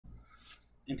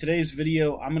In today's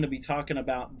video, I'm going to be talking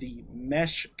about the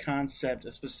mesh concept,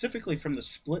 specifically from the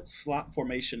split slot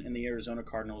formation in the Arizona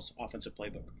Cardinals offensive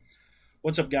playbook.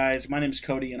 What's up, guys? My name is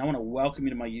Cody, and I want to welcome you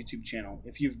to my YouTube channel.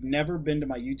 If you've never been to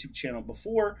my YouTube channel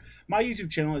before, my YouTube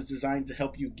channel is designed to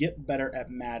help you get better at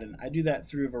Madden. I do that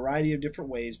through a variety of different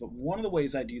ways, but one of the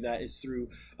ways I do that is through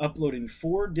uploading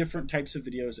 4 different types of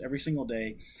videos every single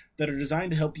day that are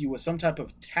designed to help you with some type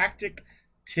of tactic,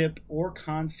 tip, or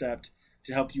concept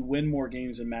to help you win more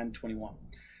games in Madden 21.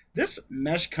 This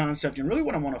mesh concept, and really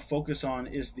what I want to focus on,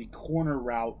 is the corner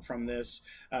route from this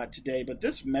today. But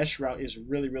this mesh route is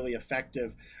really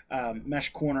effective.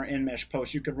 Mesh corner and mesh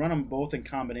post. You could run them both in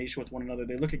combination with one another.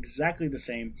 They look exactly the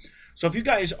same. So if you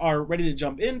guys are ready to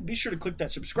jump in, be sure to click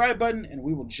that subscribe button, and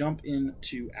we will jump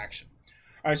into action.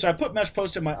 All right, so I put mesh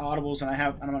post in my audibles, and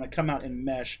I'm going to come out in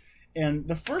mesh. And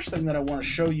the first thing that I want to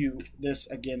show you this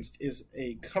against is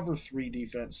a cover 3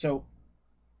 defense. So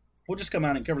we'll just come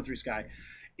out in cover 3 sky.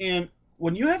 And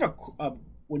when you have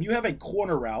a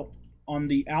corner route on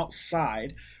the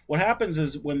outside, what happens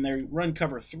is when they run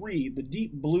cover 3, the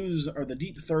deep blues or the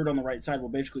deep third on the right side will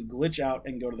basically glitch out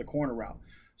and go to the corner route.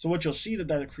 So what you'll see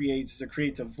that creates is it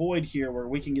creates a void here where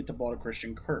we can get the ball to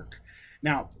Christian Kirk.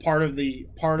 Now, part of the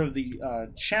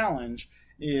challenge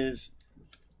is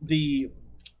the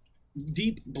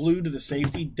deep blue to the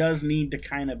safety does need to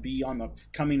kind of be on the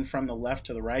coming from the left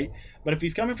to the right. But if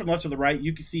he's coming from left to the right,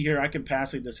 you can see here I can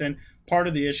pass lead this in. Part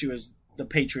of the issue is the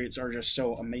Patriots are just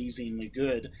so amazingly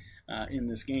good in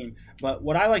this game. But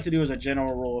what I like to do as a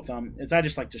general rule of thumb is I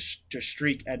just like to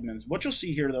streak Edmonds. What you'll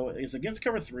see here, though, is against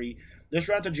cover 3, this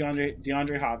route to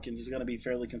DeAndre Hopkins is going to be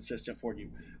fairly consistent for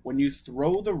you. When you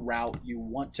throw the route, you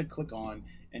want to click on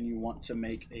and you want to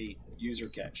make a user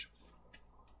catch.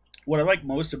 What I like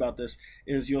most about this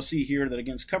is you'll see here that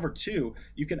against cover 2,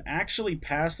 you can actually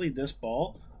pass lead this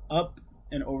ball up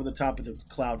and over the top of the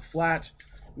cloud flat.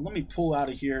 Let me pull out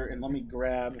of here and let me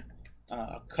grab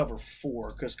cover 4,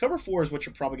 because cover 4 is what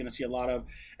you're probably going to see a lot of.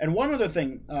 And one other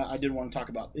thing I did want to talk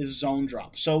about is zone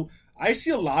drop. So I see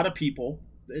a lot of people.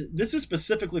 This is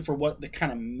specifically for what the kind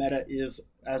of meta is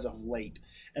as of late,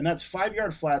 and that's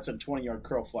 5-yard flats and 20-yard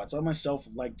curl flats. I myself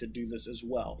like to do this as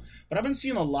well, but I've been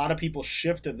seeing a lot of people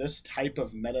shift to this type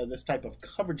of meta, this type of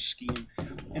coverage scheme,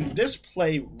 and this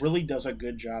play really does a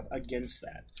good job against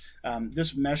that.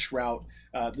 This mesh route,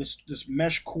 this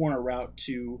mesh corner route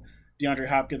to DeAndre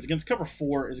Hopkins against cover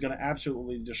 4 is going to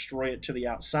absolutely destroy it to the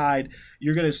outside.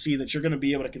 You're going to see that you're going to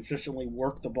be able to consistently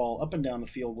work the ball up and down the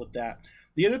field with that.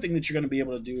 The other thing that you're going to be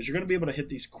able to do is you're going to be able to hit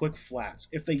these quick flats.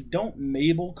 If they don't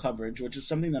Mabel coverage, which is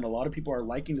something that a lot of people are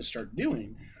liking to start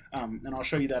doing, and I'll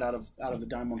show you that out of the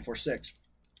Dime 146.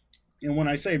 And when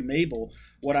I say Mabel,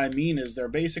 what I mean is they're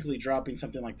basically dropping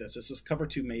something like this. This is cover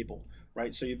 2 Mabel,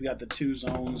 right? So you've got the 2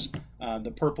 zones,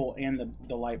 the purple and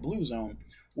the light blue zone.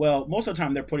 Well, most of the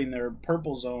time they're putting their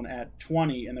purple zone at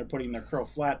 20 and they're putting their curl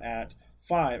flat at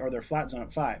 5, or their flat zone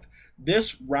at 5.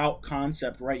 This route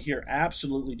concept right here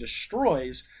absolutely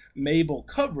destroys Mabel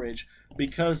coverage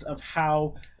because of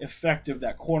how effective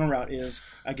that corner route is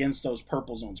against those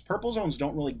purple zones. Purple zones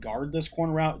don't really guard this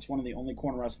corner route. It's one of the only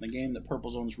corner routes in the game that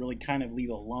purple zones really kind of leave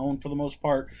alone for the most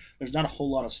part. There's not a whole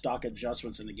lot of stock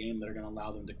adjustments in the game that are going to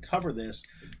allow them to cover this.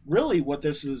 Really what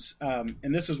this is,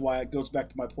 and this is why it goes back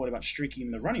to my point about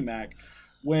streaking the running back,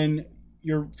 when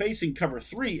you're facing cover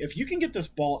 3, if you can get this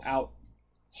ball out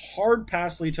hard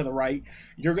pass lead to the right,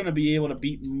 you're going to be able to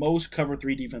beat most cover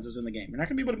 3 defenses in the game. You're not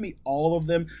going to be able to meet all of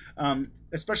them,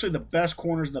 especially the best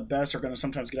corners and the best are going to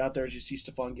sometimes get out there, as you see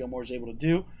Stephon Gilmore is able to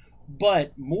do.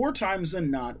 But more times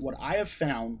than not, what I have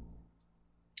found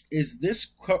is this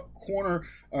corner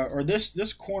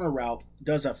this corner route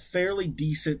does a fairly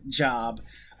decent job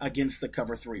against the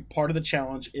cover 3. Part of the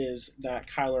challenge is that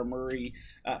Kyler Murray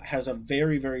has a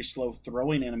very slow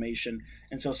throwing animation,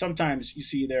 and so sometimes you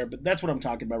see there, but that's what I'm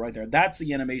talking about right there. That's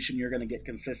the animation you're going to get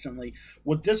consistently.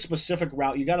 With this specific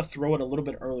route, you got to throw it a little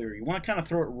bit earlier. You want to kind of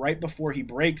throw it right before he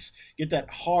breaks, get that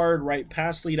hard right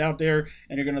pass lead out there,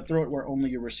 and you're going to throw it where only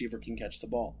your receiver can catch the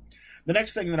ball. The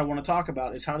next thing that I want to talk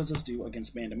about is how does this do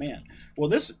against man-to-man? Well,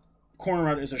 this corner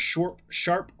route is a short,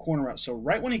 sharp corner route. So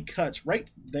right when he cuts, right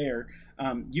there,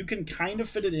 you can kind of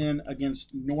fit it in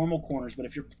against normal corners. But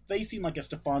if you're facing like a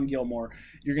Stephon Gilmore,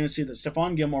 you're going to see that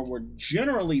Stephon Gilmore would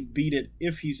generally beat it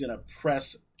if he's in a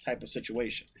press type of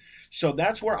situation. So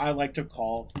that's where I like to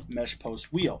call mesh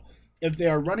post wheel. If they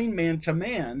are running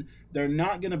man-to-man, they're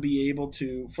not going to be able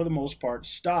to, for the most part,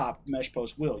 stop mesh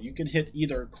post wheel. You can hit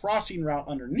either crossing route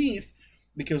underneath,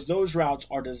 because those routes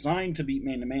are designed to beat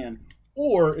man-to-man,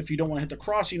 or if you don't want to hit the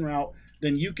crossing route,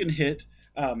 then you can hit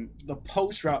the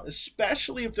post route,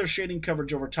 especially if they're shading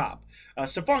coverage over top.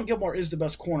 Stephon Gilmore is the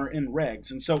best corner in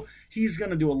regs, and so he's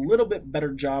going to do a little bit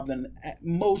better job than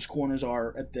most corners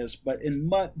are at this. But in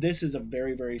MUT, this is a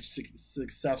very, very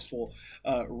successful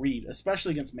read,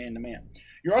 especially against man-to-man.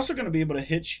 You're also going to be able to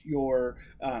hitch your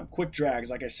quick drags.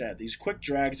 Like I said, these quick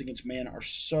drags against man are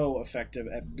so effective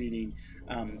at beating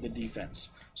the defense.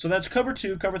 So that's cover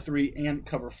 2, cover 3, and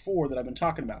cover 4 that I've been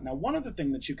talking about. Now, one other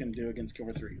thing that you can do against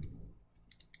cover 3,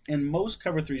 and most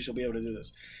cover 3s you'll be able to do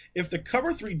this. If the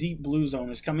cover 3 deep blue zone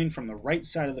is coming from the right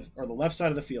side of or the left side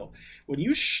of the field, when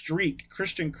you streak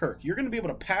Christian Kirk, you're going to be able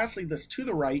to pass lead this to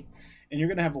the right, and you're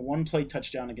going to have a one-play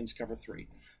touchdown against cover 3.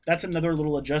 That's another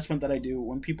little adjustment that I do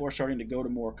when people are starting to go to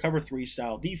more cover 3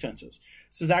 style defenses.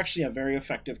 This is actually a very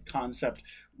effective concept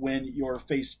when you're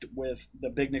faced with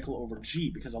the big nickel over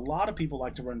G, because a lot of people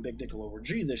like to run big nickel over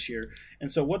G this year.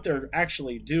 And so what they're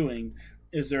actually doing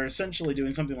is they're essentially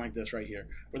doing something like this right here,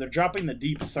 where they're dropping the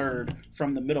deep third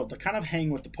from the middle to kind of hang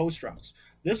with the post routes.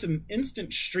 This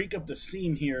instant streak up the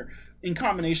seam here, in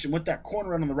combination with that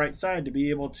corner on the right side to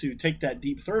be able to take that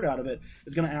deep third out of it,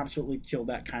 is going to absolutely kill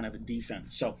that kind of a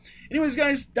defense. So anyways,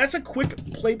 guys, that's a quick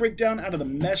play breakdown out of the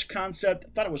mesh concept. I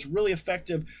thought it was really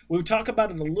effective. We'll talk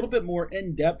about it a little bit more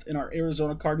in depth in our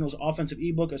Arizona Cardinals offensive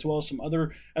ebook, as well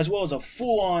as a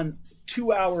full-on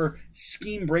 2-hour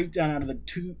scheme breakdown out of the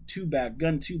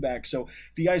gun two bag. So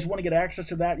if you guys want to get access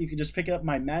to that, you can just pick up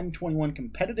my Madden 21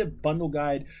 competitive bundle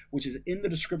guide, which is in the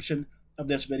description of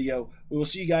this video. We will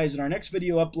see you guys in our next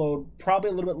video upload, probably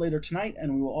a little bit later tonight,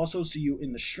 and we will also see you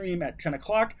in the stream at 10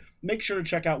 o'clock. Make sure to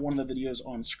check out one of the videos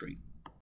on screen.